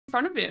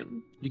front of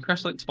him. You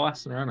crashed like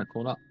twice in a row and I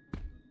caught up.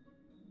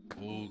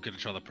 Ooh, gonna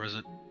try the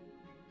present.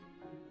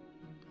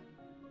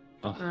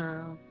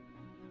 Oh.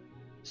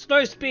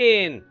 Snow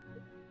spin!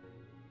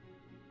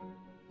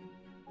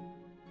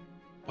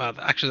 Well,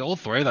 actually, all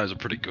three of those are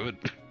pretty good.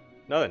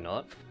 No, they're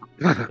not.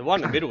 The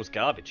one in the middle was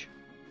garbage.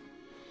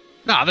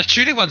 No, the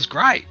shooting one's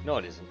great. No,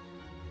 it isn't.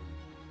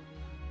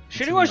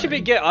 Shooting one should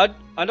be good.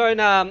 I don't.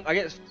 I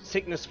get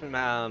sickness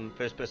from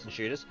first-person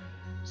shooters,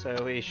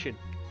 so we should.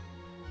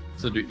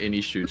 So do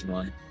any shooting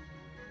one.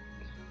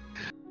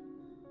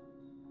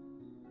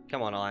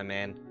 Come on, Iron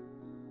Man.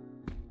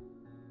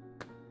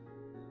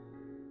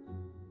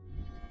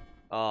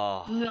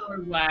 Oh. No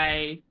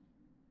way.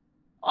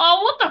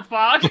 Oh, what the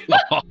fuck?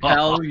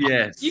 Hell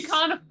yes. You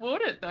can't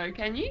afford it though,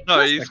 can you? No,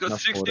 I he's can got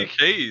afford 60 it.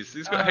 keys.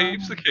 He's got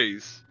heaps of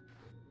keys.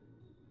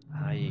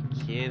 Are you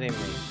kidding me?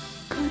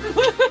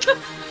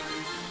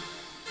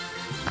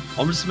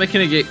 I'm just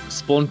making it get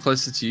spawn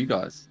closer to you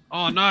guys.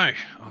 Oh no!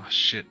 Oh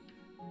shit!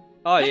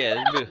 Oh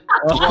yeah.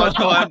 One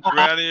time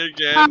Brownie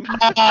again.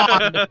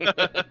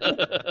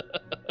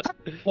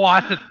 Why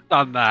has it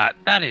done that?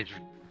 That is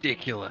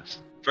ridiculous.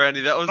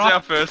 Brownie, that was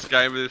our first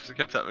game, but this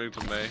kept happening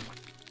to me.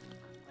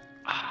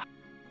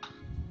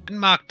 Didn't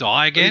Mark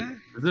die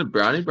again? Isn't it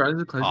Brownie? Brownie's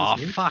the closest Oh,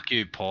 to me. fuck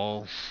you,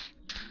 Paul.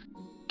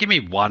 Give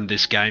me one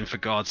this game, for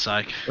God's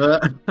sake.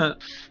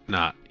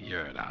 Nah,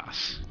 you're an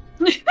ass.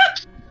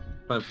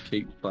 Don't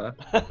keep player.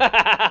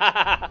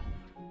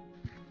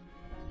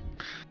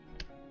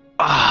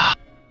 Ah,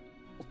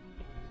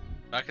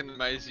 Back in the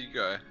maze you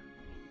go.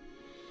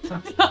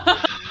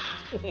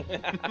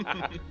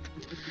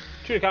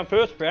 Should have come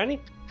first, Brownie.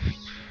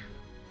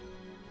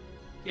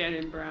 Get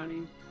in,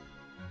 Brownie.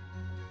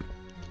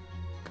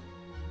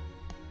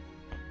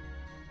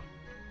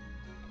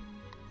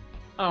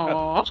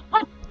 Oh.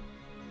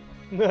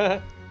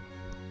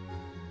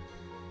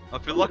 I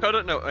feel like I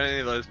don't know what any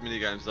of those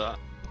minigames are.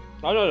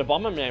 I know the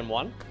Bomberman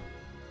one.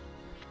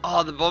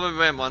 Oh, the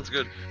Bomberman one's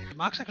good.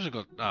 Mark's actually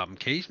got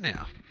keys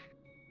now.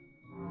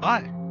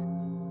 Hi.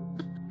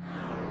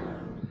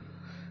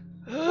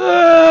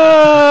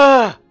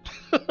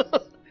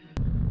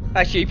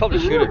 Actually, he probably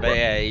should have, but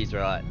yeah, he's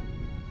right.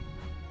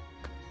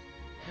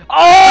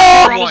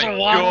 Oh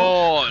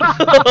Oh! my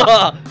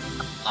god!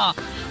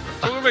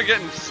 Talking about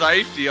getting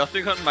safety, I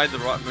think I made the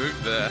right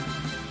move there.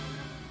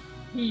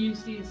 He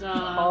used his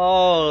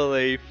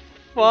Holy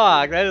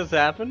fuck, that just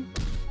happened.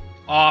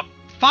 Oh,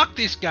 fuck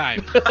this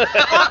game. Fuck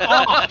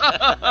off.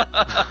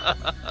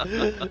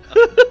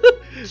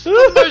 It's the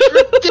most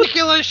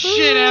ridiculous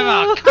shit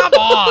ever. Come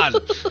on.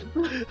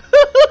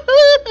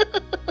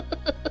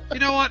 You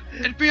know what?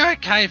 It'd be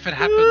okay if it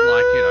happened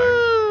like, you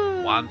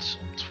know, once,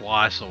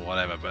 twice or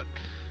whatever, but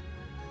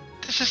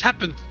this has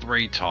happened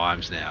 3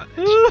 times now.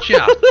 It's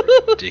just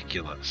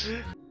ridiculous.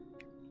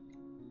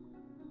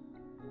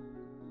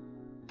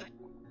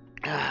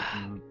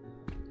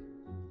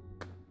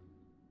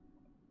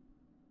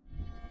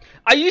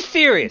 Are you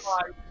serious?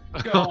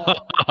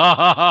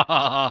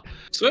 God.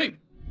 Sweet.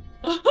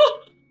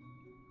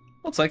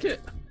 I'll take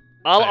it.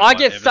 I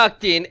get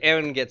sucked in,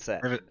 Aaron gets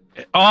that.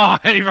 Oh,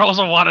 and he rolls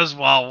a 1 as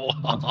well.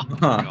 Oh,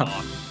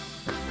 God.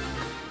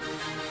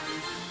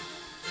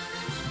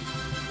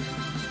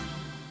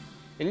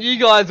 And you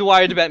guys are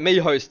worried about me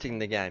hosting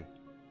the game.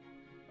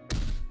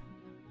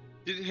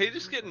 Did he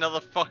just get another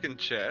fucking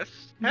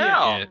chest? Yeah.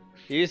 How? Yeah.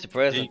 He used the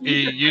present.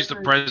 He used the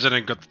president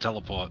and got the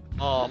teleport.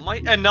 Oh,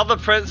 mate, another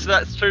present, so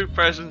that's 2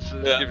 presents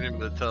and giving him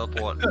the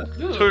teleport.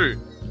 2.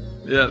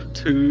 Yeah,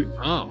 2.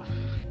 Oh.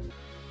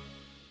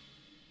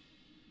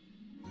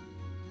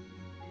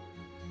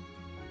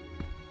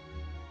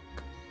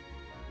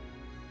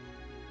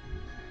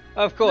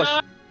 Of course.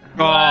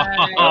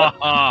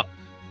 Oh.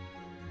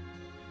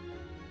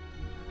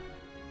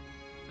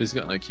 Who's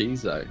got no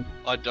keys though?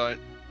 I don't.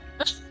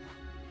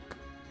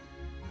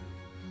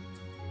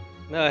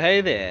 No,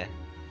 hey there.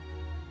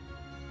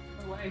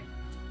 Away.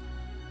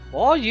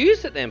 Well,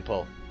 use it then,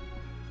 Paul.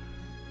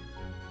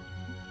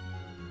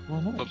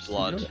 Why not? For Just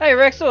blood. do it. Hey,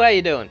 Rexel, how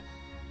you doing?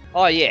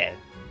 Oh, yeah.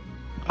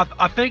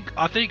 I think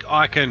I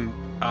can.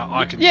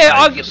 I can. Yeah, say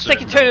I'll for get certain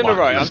second turn in a luck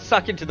row. is- I'm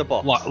stuck into the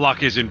box.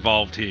 Luck is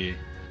involved here.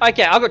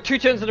 Okay, I've got 2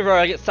 turns in a row.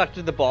 I get sucked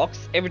into the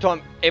box. Every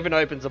time Evan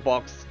opens a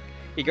box,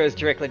 he goes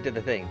directly to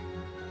the thing.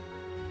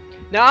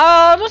 No,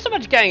 not so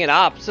much ganging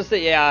up. It's just that,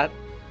 yeah.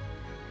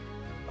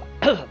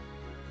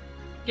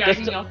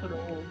 Gagging Just- up at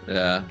all.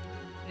 Yeah.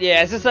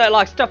 Yeah, it's just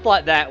like stuff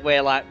like that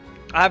where, like,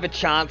 I have a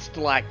chance to,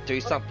 like, do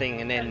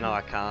something and then no,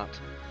 I can't.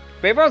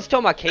 But everyone's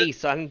told my keys,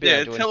 so I haven't been Yeah,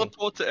 able to do anything.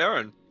 teleport to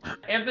Aaron.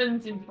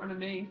 Evan's in front of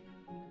me.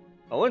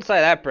 I wouldn't say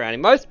that, Brownie.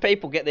 Most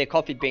people get their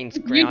coffee beans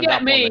You ground get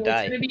up me. on the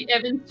It's day. gonna be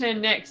Evan's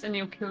turn next, and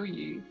he'll kill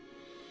you.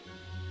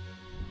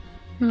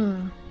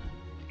 Fucking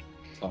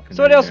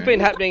So what else has idiot. been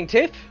happening,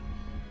 Tiff?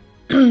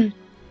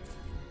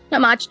 Not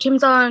much.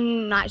 Tim's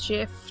on night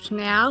shift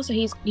now, so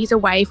he's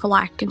away for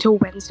like until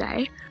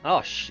Wednesday.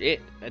 Oh,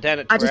 shit. Down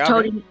at I just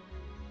told Trowbridge? him.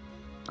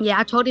 Yeah,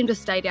 I told him to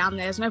stay down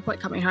there. There's no point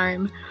coming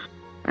home.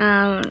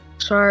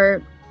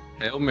 So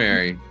Hail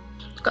Mary.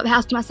 got the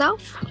house to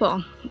myself.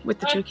 Well, with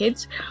the two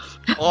kids.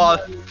 Oh,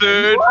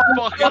 third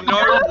fucking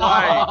no way.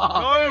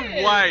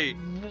 No way.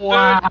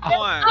 Wow. Third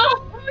time.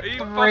 Are you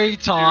Three fucking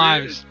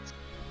times. serious?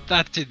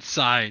 That's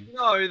insane.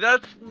 No,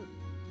 that's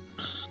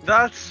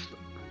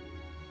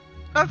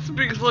the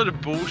biggest load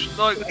of bullshit.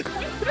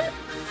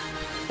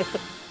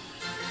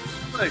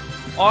 Like,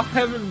 I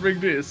haven't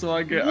rigged it, so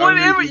I get.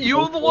 Whatever. only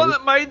You're the one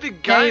that made the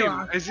There you game.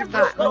 are. As if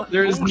that's not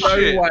There is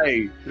bullshit. no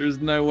way. There is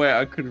no way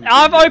I could have.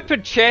 I've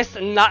opened chests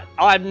and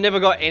I've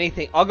never got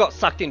anything. I got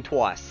sucked in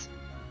twice.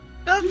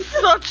 That's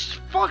such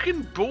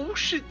fucking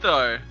bullshit,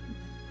 though.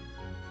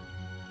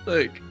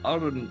 Look, I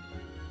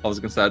was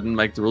gonna say I didn't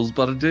make the rules,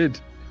 but I did.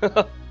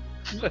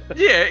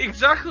 Yeah,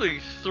 exactly.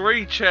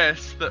 3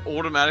 chests that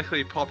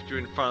automatically popped you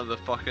in front of the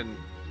fucking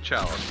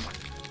chalice.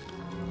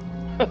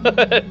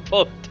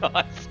 Both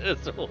dice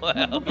as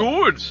well.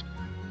 Good.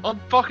 I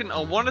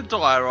want to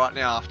die right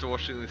now after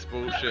watching this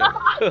bullshit.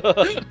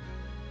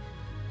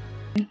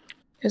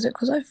 Is it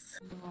because I've...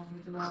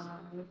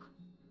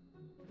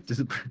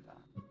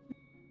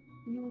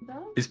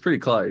 It's pretty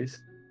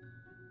close.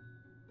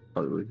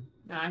 Probably.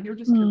 Nah, he'll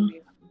just kill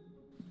me.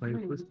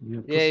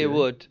 Yeah, you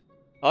would.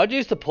 I'd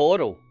use the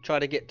portal. Try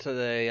to get to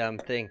the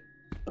thing.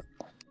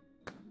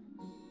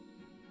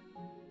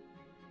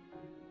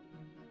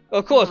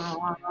 Of course,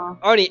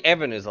 only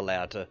Evan is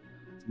allowed to.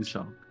 The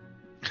shark.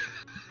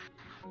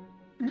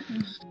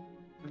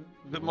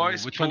 The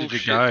most Which one did you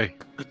bullshit-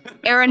 go?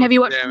 Aaron, have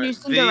you watched the Damn new it,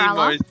 the Cinderella?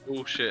 most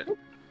bullshit.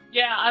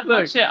 Yeah, I've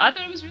watched it. I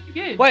thought it was really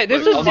good. Wait,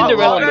 this is a I've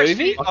Cinderella actually-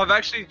 movie? I've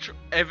actually,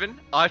 Evan,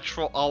 I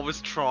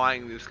was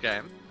trying this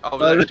game. I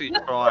was actually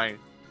trying.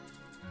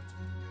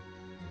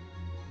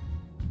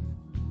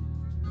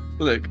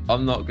 Look,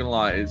 I'm not gonna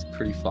lie, it's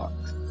pretty fucked.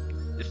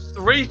 It's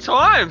 3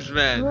 times,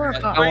 man. You're a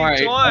Don't fuck.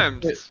 worry,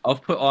 times.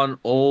 I've put on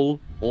all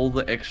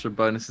the extra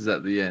bonuses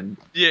at the end.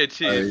 Yeah,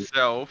 to Oh.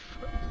 yourself.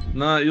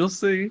 No, you'll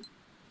see.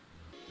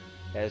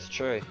 That's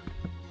true.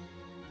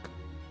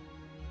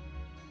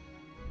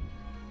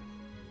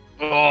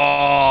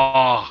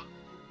 Oh,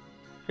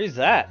 Who's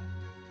that?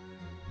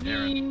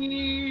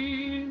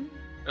 Aaron.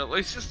 At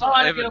least it's Oh, not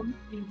I Evan.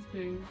 feel things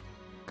too.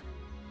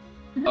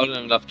 I don't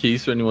have enough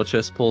keys for any more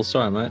chest pulls.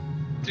 Sorry, mate.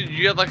 Dude,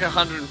 you had like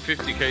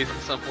 150 keys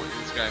at some point in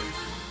this game.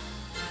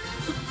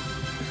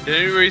 The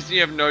only reason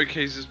you have no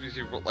keys is because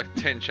you've got like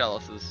 10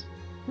 chalices.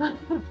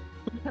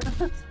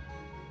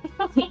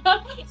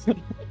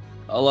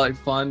 I like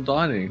fine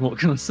dining. What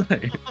can I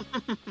say?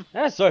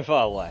 That's so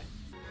far away.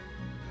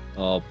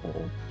 Oh,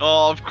 Paul.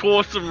 Oh, of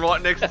course I'm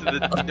right next to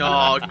the...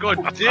 Oh,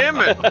 god damn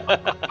it!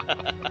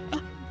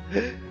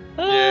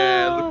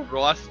 Yeah, look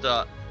where I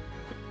start.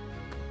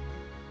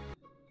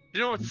 You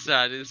know what's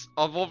sad is,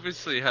 I've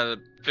obviously had a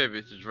fair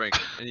bit to drink,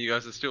 and you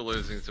guys are still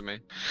losing to me.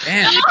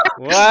 Damn!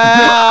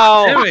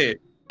 Wow! Damn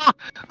it!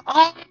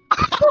 oh,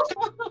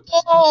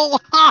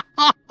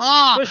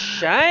 For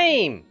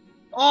shame!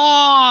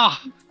 oh,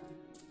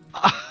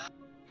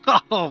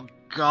 oh,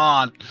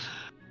 God!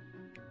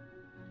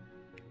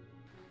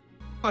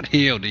 What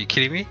healed? Are you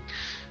kidding me?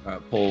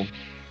 Alright, Paul.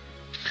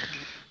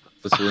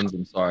 For Swins,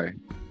 I'm sorry.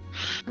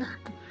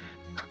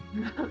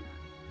 No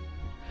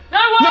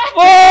way!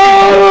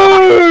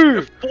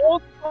 Oh!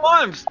 4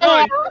 times!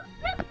 No!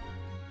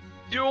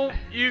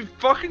 You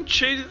fucking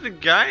cheated the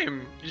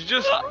game! You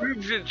just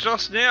proved it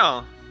just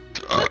now!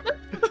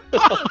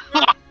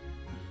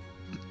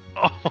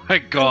 Oh my There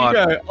God!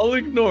 you go. I'll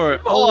ignore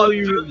it. Oh, I'll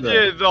leave it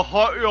there. yeah, the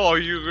hot. Oh,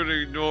 you're gonna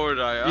ignore it,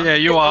 are you? Yeah,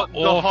 you are The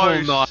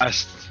awful host.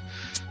 nice.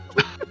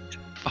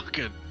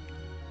 Fucking.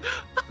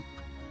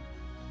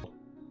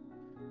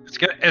 It's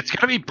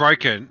gonna be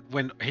broken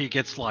when he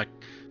gets like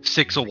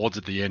 6 awards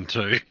at the end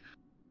too.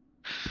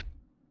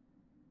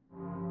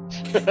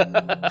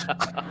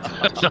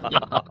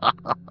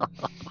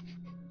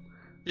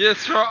 Yeah,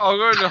 that's right. I'll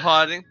go into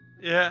hiding.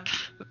 Yeah.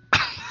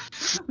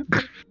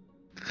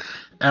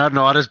 Our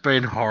night has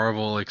been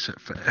horrible except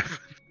for Evan.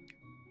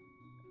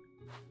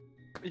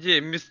 Yeah,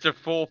 Mr.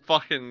 4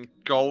 fucking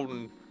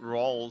golden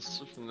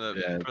rolls from the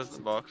Yeah.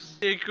 present box.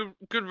 Yeah,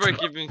 good work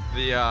giving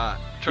the Yes!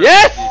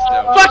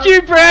 detail. Fuck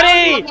you,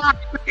 Brady!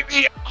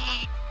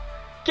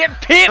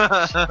 Get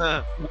pipped!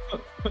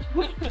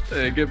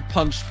 Get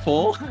punched,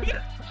 Paul.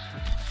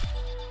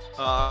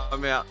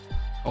 I'm out.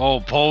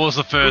 Oh, Paul was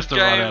the first to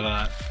Good run game.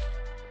 out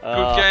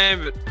of Good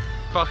game, but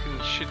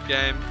fucking shit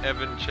game.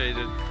 Evan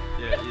cheated.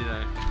 Yeah, you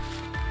know.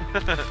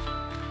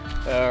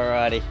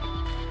 Alrighty.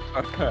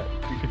 Okay.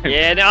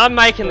 Yeah, now I'm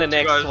making the Talk to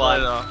you next guys one.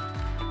 later.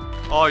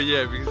 Oh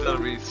yeah, because that'll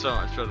be so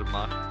much better,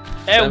 Mark.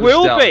 It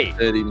will be!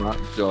 30 mark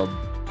job.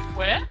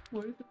 Where?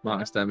 Where is it?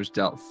 Mark's damage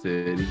dealt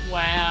 30.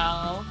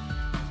 Wow.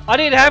 I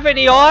didn't have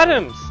any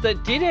items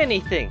that did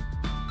anything.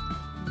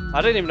 I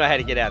don't even know how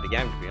to get out of the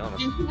game, to be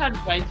honest. You had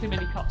way too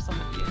many cops on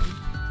at the end.